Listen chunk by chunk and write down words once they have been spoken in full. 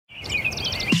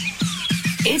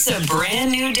It's a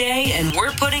brand new day, and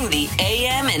we're putting the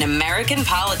AM in American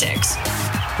politics.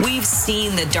 We've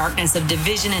seen the darkness of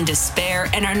division and despair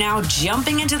and are now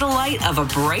jumping into the light of a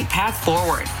bright path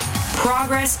forward.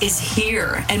 Progress is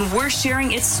here, and we're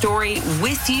sharing its story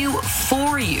with you,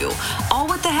 for you, all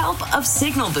with the help of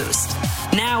Signal Boost.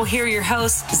 Now, here are your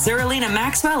hosts, Zerlina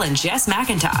Maxwell and Jess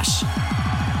McIntosh.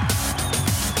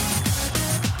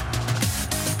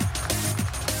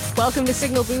 Welcome to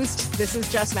Signal Boost. This is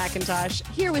Jess McIntosh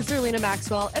here with Zerlina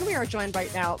Maxwell, and we are joined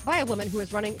right now by a woman who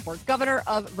is running for governor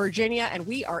of Virginia, and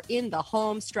we are in the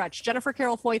home stretch. Jennifer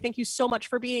Carroll Foy, thank you so much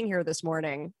for being here this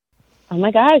morning. Oh my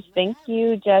gosh, thank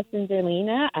you, Jess and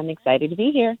Zerlina. I'm excited to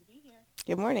be here.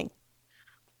 Good morning.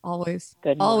 Always.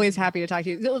 Good morning. Always happy to talk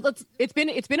to you. It's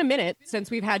been a minute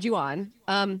since we've had you on.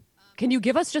 Can you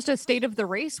give us just a state of the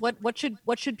race? What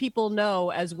should people know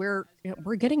as we're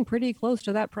getting pretty close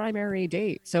to that primary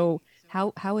date? So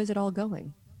how is it all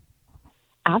going?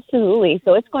 Absolutely.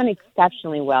 So it's going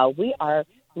exceptionally well. We are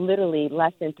literally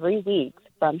less than 3 weeks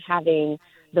from having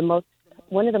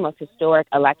one of the most historic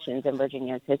elections in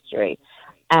Virginia's history.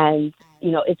 And,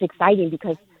 it's exciting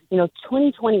because,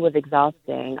 2020 was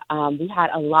exhausting. We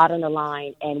had a lot on the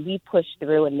line and we pushed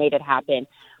through and made it happen.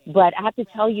 But I have to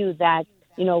tell you that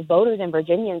voters and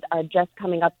Virginians are just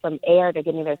coming up from air. They're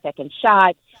getting their second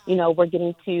shot. We're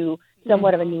getting to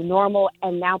somewhat of a new normal.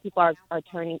 And now people are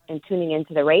turning and tuning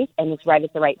into the race. And it's right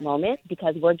at the right moment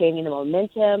because we're gaining the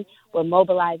momentum. We're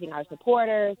mobilizing our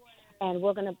supporters. And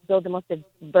we're going to build the most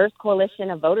diverse coalition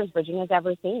of voters Virginia's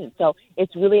ever seen. So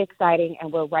it's really exciting.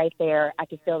 And we're right there. I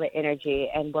can feel the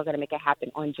energy. And we're going to make it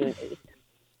happen on June 8th.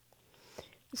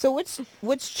 So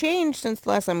what's changed since the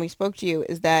last time we spoke to you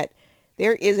is that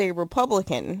there is a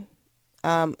Republican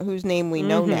whose name we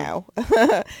know now,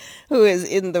 who is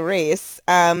in the race.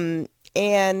 And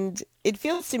it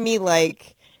feels to me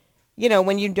like,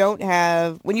 when you don't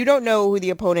know who the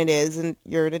opponent is and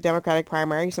you're in a Democratic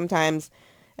primary, sometimes,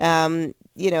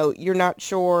 you're not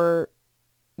sure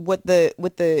what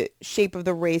the shape of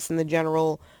the race in the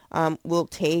general will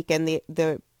take, and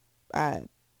the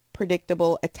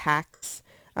predictable attacks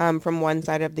from one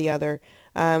side or the other.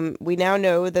 We now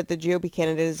know that the GOP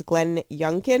candidate is Glenn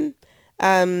Youngkin.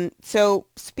 So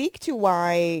speak to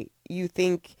why you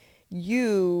think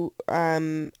you,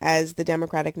 as the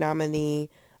Democratic nominee,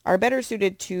 are better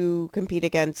suited to compete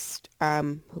against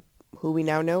who we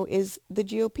now know is the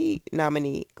GOP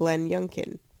nominee, Glenn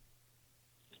Youngkin.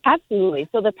 Absolutely.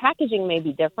 So the packaging may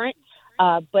be different,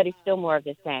 but it's still more of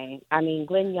the same. I mean,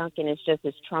 Glenn Youngkin is just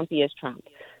as Trumpy as Trump.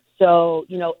 So,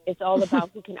 it's all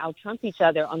about who can out-Trump each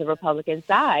other on the Republican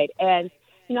side. And,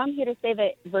 I'm here to say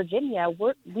that Virginia,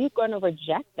 we're going to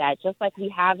reject that just like we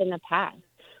have in the past.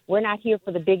 We're not here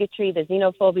for the bigotry, the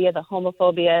xenophobia, the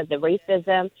homophobia, the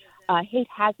racism. Hate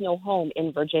has no home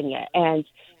in Virginia. And,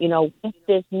 with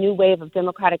this new wave of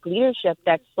Democratic leadership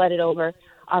that's flooded over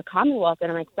our Commonwealth,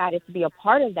 and I'm excited to be a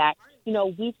part of that,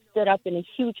 we've stood up in a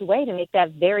huge way to make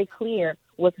that very clear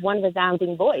with one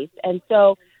resounding voice. And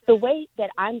so the way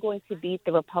that I'm going to beat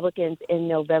the Republicans in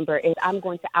November is I'm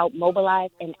going to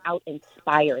out-mobilize and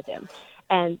out-inspire them.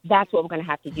 And that's what we're going to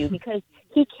have to do because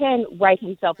he can write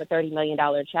himself a $30 million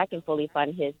check and fully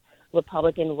fund his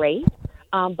Republican race.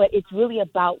 But it's really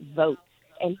about votes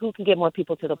and who can get more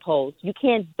people to the polls. You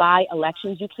can't buy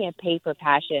elections. You can't pay for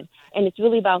passion. And it's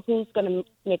really about who's going to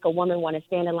make a woman want to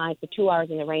stand in line for 2 hours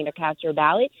in the rain to cast her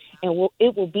ballot. And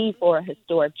it will be for a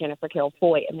historic Jennifer Carroll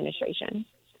Foy administration.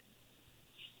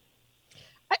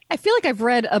 I feel like I've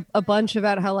read a bunch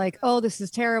about how this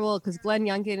is terrible because Glenn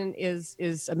Youngkin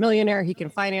is a millionaire. He can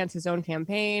finance his own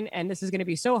campaign. And this is going to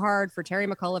be so hard for Terry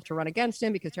McAuliffe to run against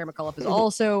him because Terry McAuliffe is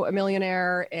also a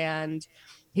millionaire and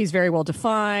he's very well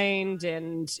defined.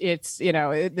 And it's,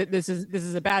 this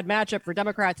is a bad matchup for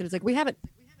Democrats. And it's like, we haven't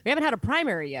had a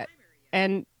primary yet.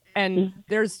 And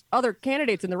there's other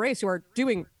candidates in the race who are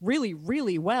doing really,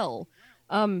 really well.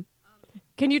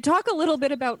 Can you talk a little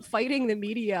bit about fighting the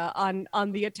media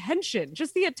on the attention,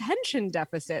 just the attention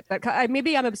deficit?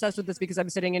 Maybe I'm obsessed with this because I'm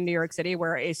sitting in New York City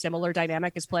where a similar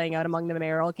dynamic is playing out among the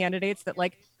mayoral candidates that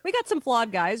we got some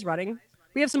flawed guys running.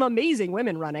 We have some amazing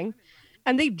women running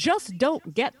and they just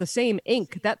don't get the same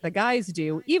ink that the guys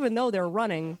do, even though they're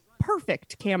running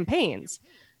perfect campaigns.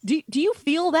 Do you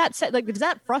feel that does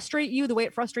that frustrate you the way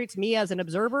it frustrates me as an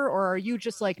observer? Or are you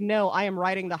just no, I am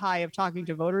riding the high of talking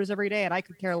to voters every day and I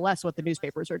could care less what the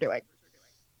newspapers are doing?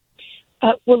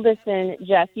 Well, listen,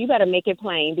 Jess, you better make it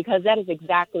plain because that is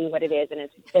exactly what it is. And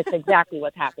it's exactly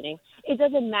what's happening. It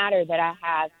doesn't matter that I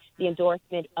have the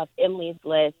endorsement of Emily's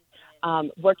List,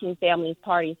 Working Families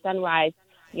Party, Sunrise,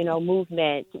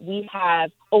 movement. We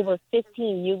have over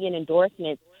 15 union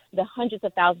endorsements the hundreds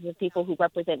of thousands of people who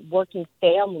represent working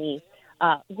families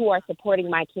who are supporting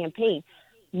my campaign,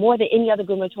 more than any other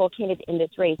gubernatorial candidate in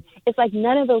this race. It's like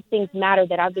none of those things matter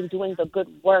that I've been doing the good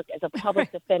work as a public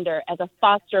defender, as a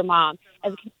foster mom,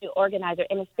 as a community organizer,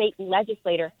 and a state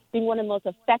legislator, being one of the most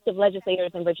effective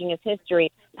legislators in Virginia's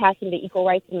history, passing the Equal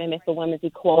Rights Amendment for women's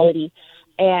equality,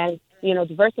 and,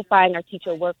 diversifying our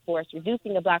teacher workforce,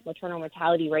 reducing the Black maternal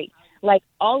mortality rate. Like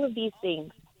all of these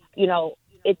things,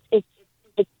 it's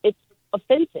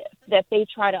offensive that they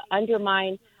try to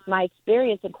undermine my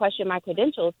experience and question my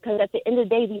credentials, because at the end of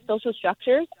the day, these social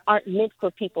structures aren't meant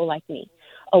for people like me,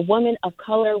 a woman of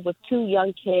color with 2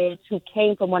 young kids who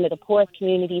came from one of the poorest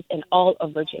communities in all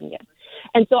of Virginia.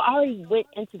 And so I already went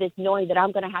into this knowing that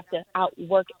I'm going to have to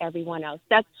outwork everyone else.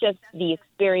 That's just the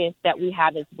experience that we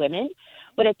have as women.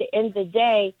 But at the end of the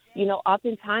day,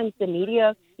 oftentimes the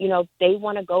media, they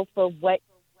want to go for what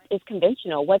is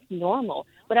conventional, what's normal.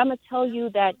 But I'm going to tell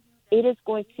you that it is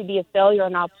going to be a failure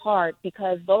on our part,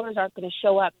 because voters aren't going to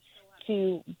show up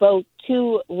to vote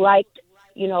 2 liked,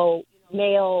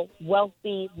 male,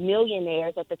 wealthy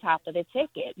millionaires at the top of the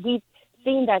ticket. We've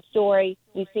seen that story.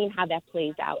 We've seen how that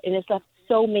plays out, and it's left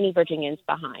so many Virginians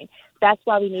behind. That's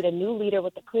why we need a new leader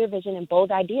with a clear vision and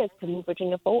bold ideas to move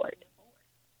Virginia forward.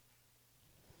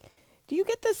 Do you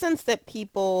get the sense that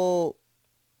people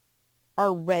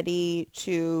are ready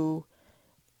to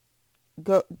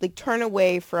turn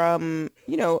away from,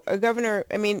 a governor?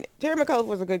 I mean, Terry McAuliffe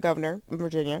was a good governor in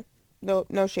Virginia.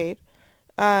 No shade.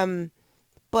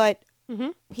 But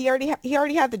he already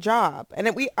had the job.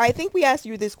 And I think we ask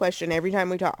you this question every time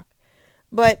we talk.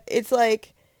 But it's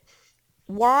like,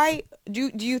 why do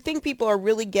you think people are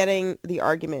really getting the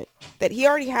argument that he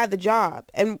already had the job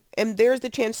and there's the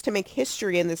chance to make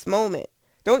history in this moment?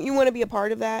 Don't you want to be a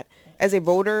part of that as a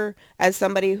voter, as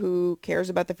somebody who cares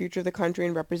about the future of the country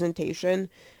and representation?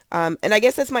 And I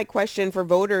guess that's my question for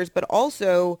voters, but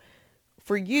also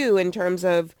for you in terms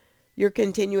of your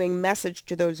continuing message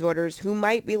to those voters who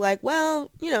might be like,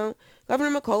 well,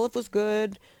 Governor McAuliffe was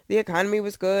good. The economy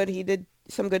was good. He did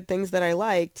some good things that I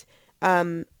liked.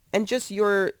 And just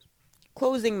your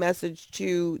closing message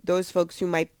to those folks who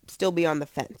might still be on the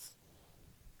fence.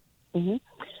 Mm-hmm.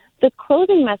 The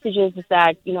closing message is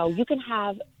that, we can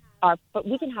have our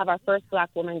first Black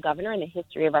woman governor in the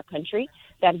history of our country,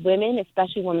 that women,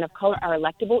 especially women of color, are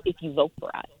electable if you vote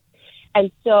for us.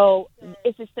 And so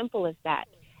it's as simple as that.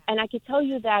 And I can tell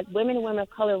you that women and women of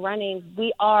color running,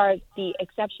 we are the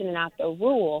exception and not the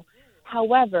rule.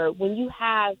 However, when you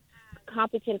have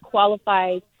competent,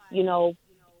 qualified,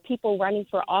 people running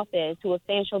for office who are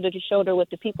stand shoulder to shoulder with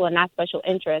the people and not special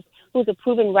interests, who's a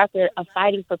proven record of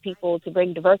fighting for people to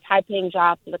bring diverse, high-paying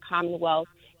jobs to the Commonwealth,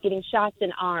 getting shots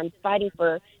in arms, fighting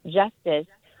for justice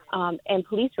and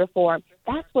police reform,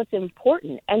 that's what's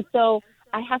important. And so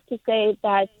I have to say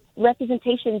that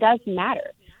representation does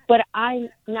matter. But I'm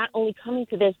not only coming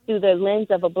to this through the lens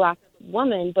of a Black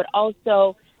woman, but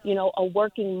also, a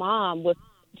working mom with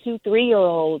 2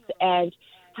 3-year-olds and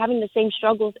having the same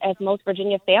struggles as most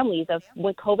Virginia families of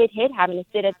when COVID hit, having to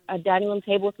sit at a dining room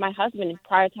table with my husband and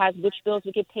prioritize which bills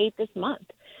would get paid this month.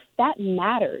 That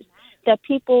matters, that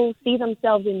people see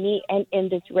themselves in me and in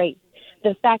this race.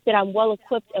 The fact that I'm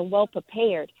well-equipped and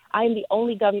well-prepared. I am the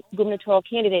only gubernatorial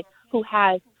candidate who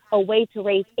has a way to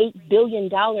raise $8 billion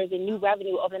in new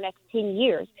revenue over the next 10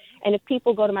 years. And if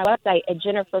people go to my website at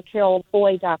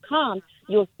jennifercarrollfoy.com,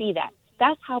 you'll see that.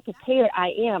 That's how prepared I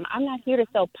am. I'm not here to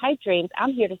sell pipe dreams.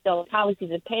 I'm here to sell policies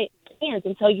and plans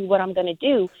and tell you what I'm going to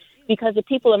do, because the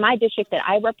people in my district that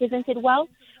I represented well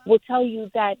will tell you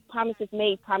that promises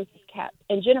made, promises kept.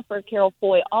 And Jennifer Carroll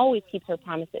Foy always keeps her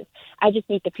promises. I just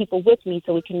need the people with me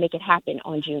so we can make it happen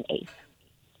on June 8th.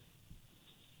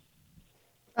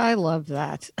 I love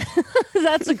that.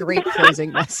 That's a great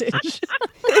closing message.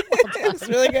 It's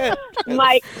really good.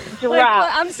 Mike,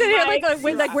 I'm sitting here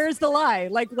like, where's the lie?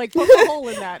 Like poke a hole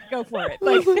in that. Go for it.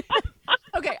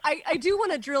 Okay, I do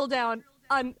want to drill down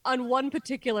on one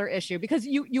particular issue, because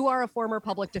you are a former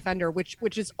public defender,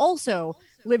 which is also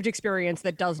lived experience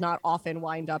that does not often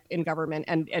wind up in government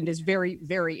and is very,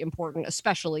 very important,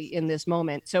 especially in this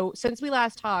moment. So since we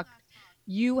last talked,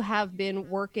 you have been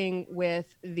working with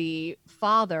the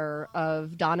father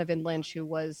of Donovan Lynch, who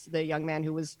was the young man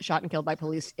who was shot and killed by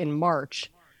police in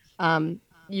March.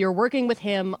 You're working with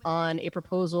him on a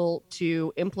proposal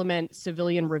to implement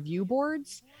civilian review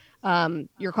boards.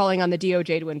 You're calling on the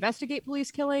DOJ to investigate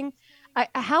police killing.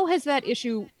 How has that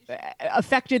issue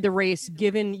affected the race,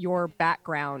 given your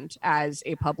background as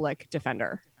a public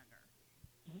defender?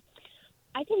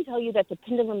 I can tell you that the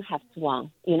pendulum has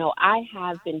swung. I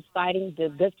have been fighting the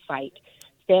good fight,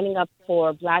 standing up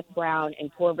for Black, brown, and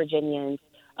poor Virginians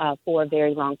for a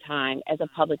very long time as a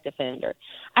public defender.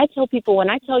 I tell people, when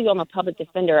I tell you I'm a public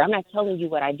defender, I'm not telling you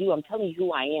what I do. I'm telling you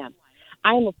who I am.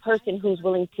 I am a person who's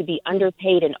willing to be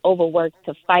underpaid and overworked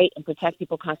to fight and protect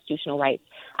people's constitutional rights.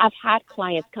 I've had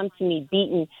clients come to me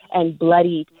beaten and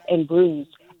bloodied and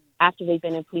bruised after they've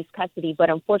been in police custody,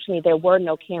 but unfortunately there were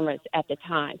no cameras at the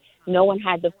time. No one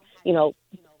had the,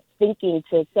 thinking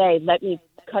to say, let me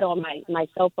cut on my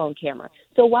cell phone camera.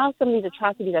 So while some of these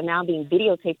atrocities are now being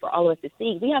videotaped for all of us to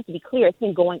see, we have to be clear, it's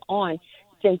been going on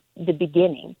since the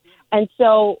beginning. And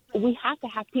so we have to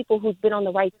have people who've been on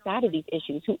the right side of these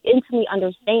issues, who intimately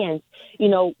understands,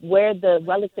 where the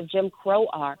relics of Jim Crow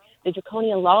are, the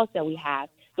draconian laws that we have,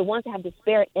 the ones that have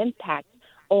disparate impacts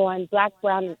on Black,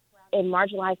 brown, and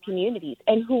marginalized communities,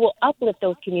 and who will uplift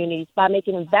those communities by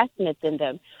making investments in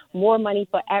them, more money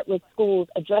for at-risk schools,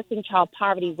 addressing child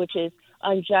poverty, which is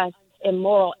unjust,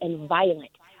 immoral, and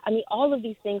violent. I mean, all of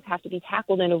these things have to be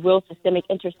tackled in a real systemic,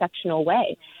 intersectional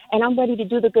way. And I'm ready to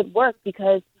do the good work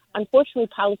because, unfortunately,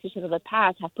 politicians of the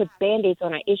past have put Band-Aids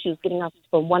on our issues, getting us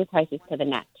from one crisis to the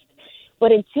next.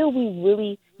 But until we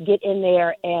really get in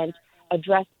there and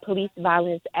address police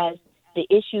violence as the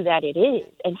issue that it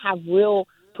is and have real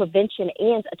prevention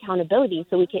and accountability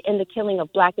so we can end the killing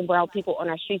of Black and brown people on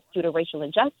our streets due to racial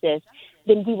injustice,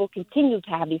 then we will continue to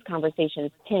have these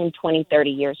conversations 10, 20, 30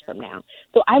 years from now.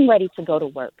 So I'm ready to go to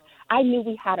work. I knew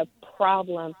we had a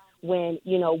problem when,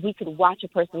 we could watch a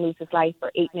person lose his life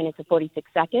for 8 minutes and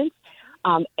 46 seconds,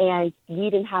 and we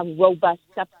didn't have robust,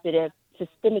 substantive,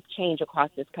 systemic change across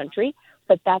this country.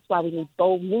 But that's why we need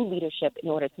bold new leadership in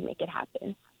order to make it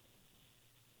happen.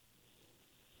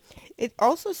 It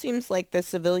also seems like the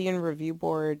Civilian Review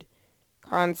Board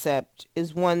concept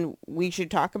is one we should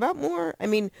talk about more. I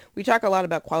mean, we talk a lot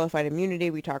about qualified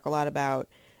immunity. We talk a lot about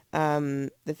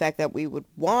the fact that we would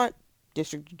want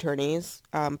district attorneys,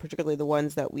 particularly the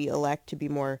ones that we elect, to be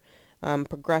more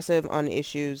progressive on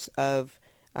issues of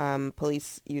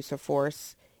police use of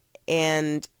force.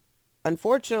 And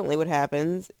unfortunately what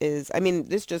happens is,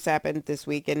 this just happened this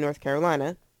week in North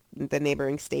Carolina, the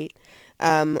neighboring state,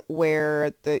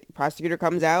 where the prosecutor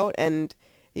comes out and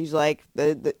he's like,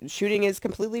 the shooting is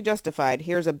completely justified.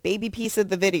 Here's a baby piece of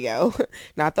the video,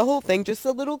 not the whole thing, just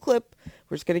a little clip.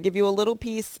 We're just going to give you a little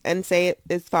piece and say it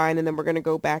is fine, and then we're going to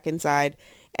go back inside.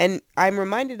 And I'm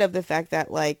reminded of the fact that,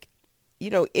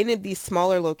 in these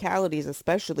smaller localities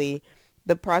especially,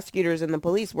 the prosecutors and the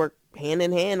police work hand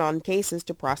in hand on cases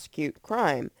to prosecute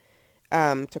crime,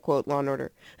 to quote Law and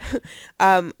Order.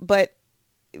 But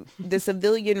the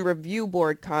Civilian Review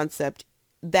Board concept,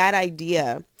 that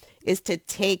idea is to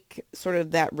take sort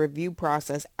of that review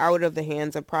process out of the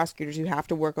hands of prosecutors who have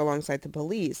to work alongside the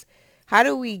police. How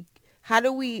do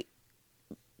we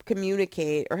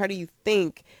communicate, or how do you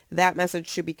think that message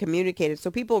should be communicated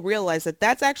so people realize that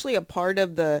that's actually a part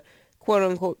of the quote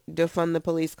unquote defund the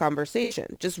police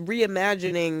conversation? Just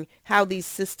reimagining how these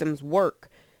systems work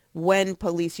when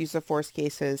police use of force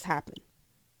cases happen.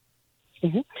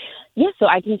 Mm-hmm. Yeah, so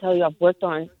I can tell you I've worked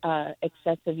on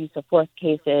excessive use of force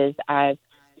cases. I've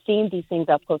seen these things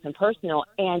up close and personal,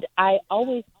 and I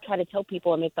always try to tell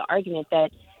people and make the argument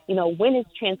that, when is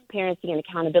transparency and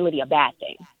accountability a bad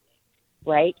thing,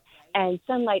 right? And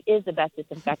sunlight is the best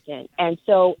disinfectant. And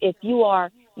so if you are,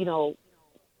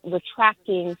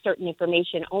 retracting certain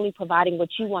information, only providing what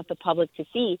you want the public to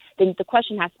see, then the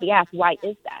question has to be asked, why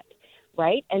is that?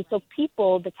 Right? And so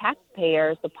people, the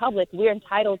taxpayers, the public, we're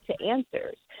entitled to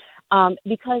answers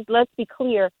because let's be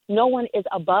clear, no one is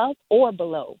above or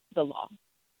below the law.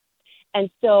 And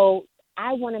so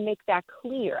I want to make that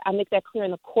clear. I make that clear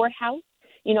in the courthouse,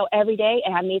 every day.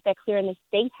 And I made that clear in the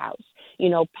state house,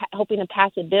 hoping to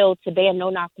pass a bill to ban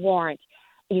no-knock warrants,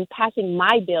 passing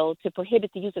my bill to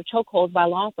prohibit the use of chokeholds by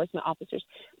law enforcement officers.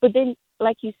 But then,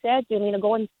 like you said,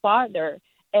 going farther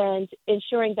and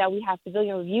ensuring that we have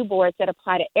civilian review boards that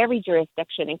apply to every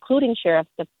jurisdiction, including sheriff's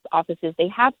offices. They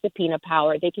have subpoena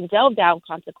power. They can delve down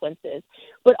consequences.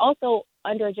 But also,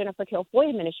 under a Jennifer Kilfoy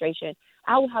administration,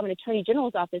 I will have an attorney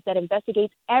general's office that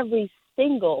investigates every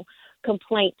single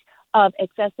complaint of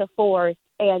excessive force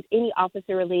and any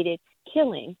officer-related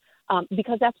killing,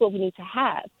 because that's what we need to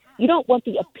have. You don't want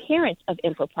the appearance of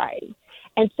impropriety.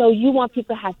 And so you want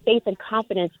people to have faith and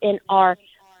confidence in our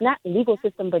not legal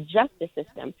system, but justice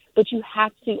system. But you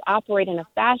have to operate in a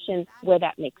fashion where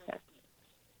that makes sense.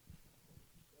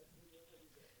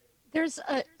 There's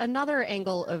another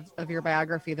angle of your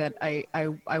biography that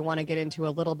I want to get into a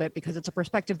little bit, because it's a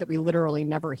perspective that we literally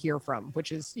never hear from,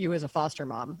 which is you as a foster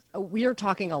mom. We are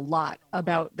talking a lot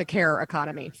about the care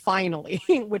economy, finally,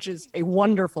 which is a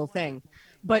wonderful thing.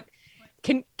 But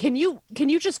Can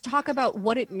you just talk about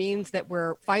what it means that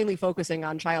we're finally focusing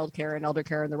on childcare and elder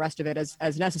care and the rest of it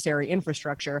as necessary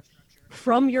infrastructure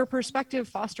from your perspective,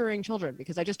 fostering children?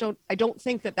 Because I don't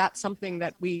think that that's something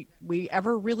that we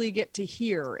ever really get to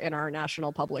hear in our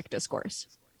national public discourse.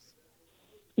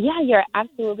 Yeah, you're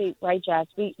absolutely right, Jess.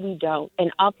 We don't.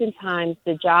 And oftentimes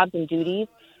the jobs and duties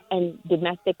and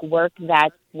domestic work that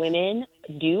women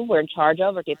do, we're in charge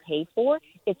of or get paid for,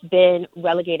 it's been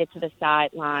relegated to the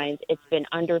sidelines. It's been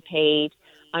underpaid,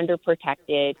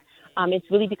 underprotected. It's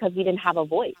really because we didn't have a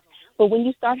voice. But when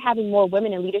you start having more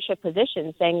women in leadership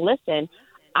positions saying, listen,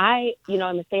 I'm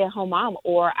a stay-at-home mom,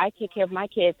 or I take care of my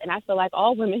kids, and I feel like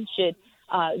all women should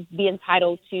be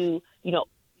entitled to,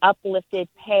 uplifted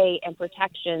pay and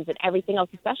protections and everything else,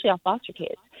 especially our foster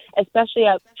kids, especially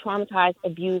our traumatized,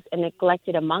 abused, and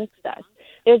neglected amongst us.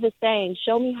 There's a saying,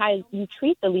 show me how you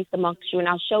treat the least amongst you, and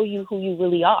I'll show you who you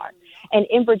really are. And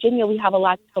in Virginia, we have a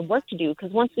lot of work to do,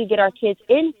 because once we get our kids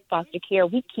in foster care,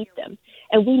 we keep them.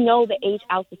 And we know the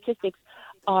age-out statistics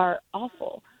are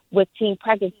awful with teen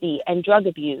pregnancy and drug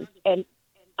abuse and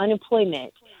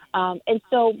unemployment. And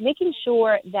so making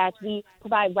sure that we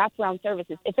provide wraparound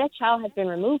services. If that child has been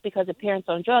removed because the parent's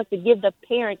on drugs, to give the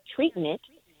parent treatment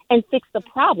and fix the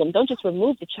problem. Don't just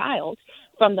remove the child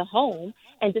from the home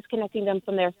and disconnecting them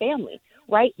from their family,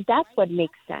 right? That's what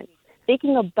makes sense.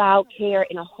 Thinking about care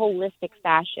in a holistic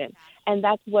fashion. And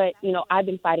that's what, I've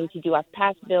been fighting to do. I've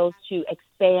passed bills to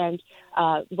expand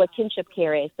what kinship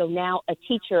care is. So now a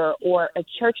teacher or a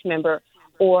church member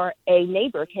or a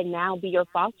neighbor can now be your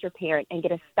foster parent and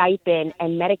get a stipend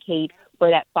and Medicaid for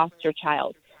that foster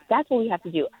child. That's what we have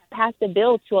to do. Pass the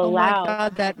bill to allow. Oh my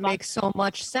God, that makes so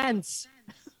much sense.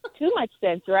 Too much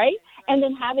sense, right? And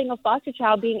then having a foster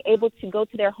child being able to go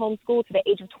to their home school to the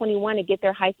age of 21 and get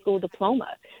their high school diploma.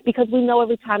 Because we know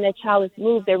every time that child is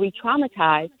moved, they're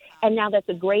re-traumatized, and now that's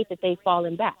a grade that they've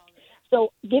fallen back.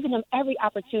 So giving them every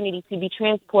opportunity to be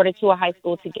transported to a high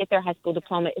school to get their high school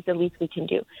diploma is the least we can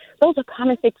do. Those are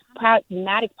common sense,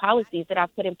 pragmatic policies that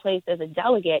I've put in place as a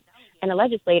delegate and a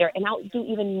legislator, and I'll do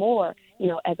even more,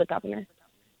 as a governor.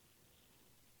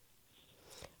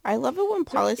 I love it when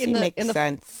policy makes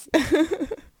sense.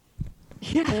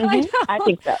 Yeah, I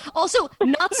think so. Also,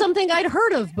 not something I'd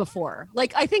heard of before.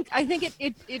 Like, I think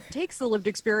it takes the lived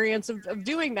experience of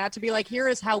doing that to be like, here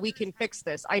is how we can fix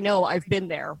this. I know, I've been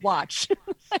there. Watch.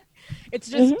 It's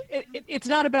just, it's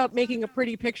not about making a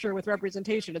pretty picture with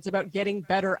representation. It's about getting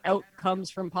better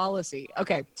outcomes from policy.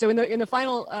 Okay, so in the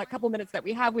final couple minutes that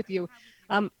we have with you,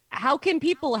 how can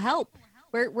people help?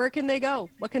 Where can they go?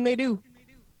 What can they do?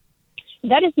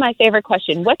 That is my favorite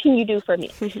question. What can you do for me?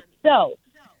 So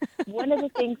one of the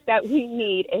things that we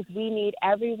need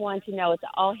everyone to know it's an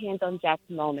all hands on deck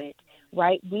moment,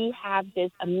 right? We have this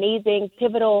amazing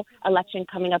pivotal election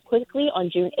coming up quickly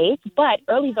on June 8th, but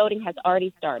early voting has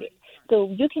already started. So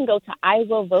you can go to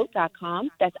iwillvote.com.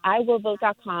 That's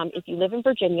iwillvote.com if you live in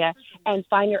Virginia, and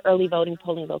find your early voting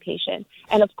polling location.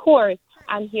 And of course,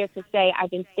 I'm here to say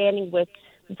I've been standing with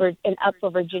and up for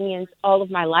Virginians all of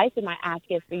my life, and my ask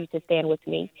is for you to stand with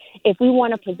me. If we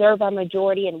want to preserve our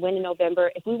majority and win in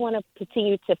November, if we want to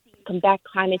continue to combat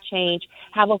climate change,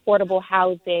 have affordable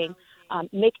housing,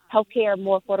 make healthcare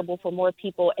more affordable for more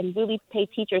people, and really pay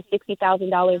teachers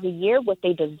 $60,000 a year, what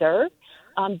they deserve,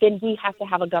 then we have to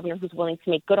have a governor who's willing to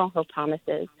make good on her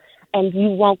promises. And you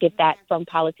won't get that from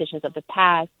politicians of the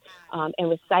past and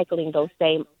recycling those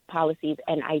same policies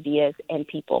and ideas and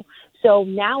people. So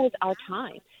now is our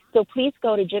time. So please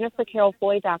go to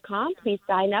jennifercarrollfoy.com. Please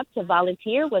sign up to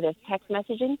volunteer, whether it's text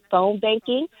messaging, phone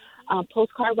banking,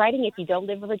 postcard writing. If you don't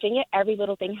live in Virginia, every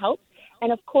little thing helps.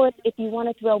 And of course, if you want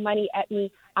to throw money at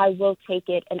me, I will take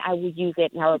it and I will use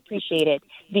it and I'll appreciate it,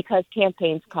 because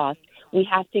campaigns cost. We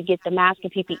have to get the masks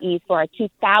and PPEs for our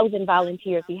 2,000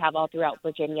 volunteers we have all throughout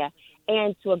Virginia,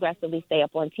 and to aggressively stay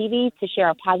up on TV to share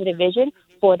a positive vision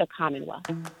for the Commonwealth.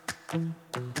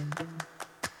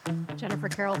 Jennifer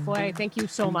Carroll Foy, thank you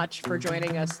so much for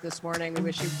joining us this morning. We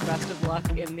wish you the best of luck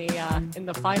in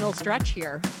the final stretch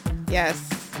here. Yes.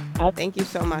 Thank you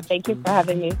so much. Thank you for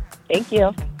having me. Thank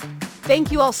you.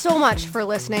 Thank you all so much for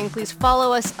listening. Please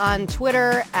follow us on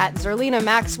Twitter at Zerlina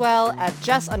Maxwell, at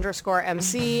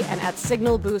Jess_MC, and at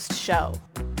Signal Boost Show.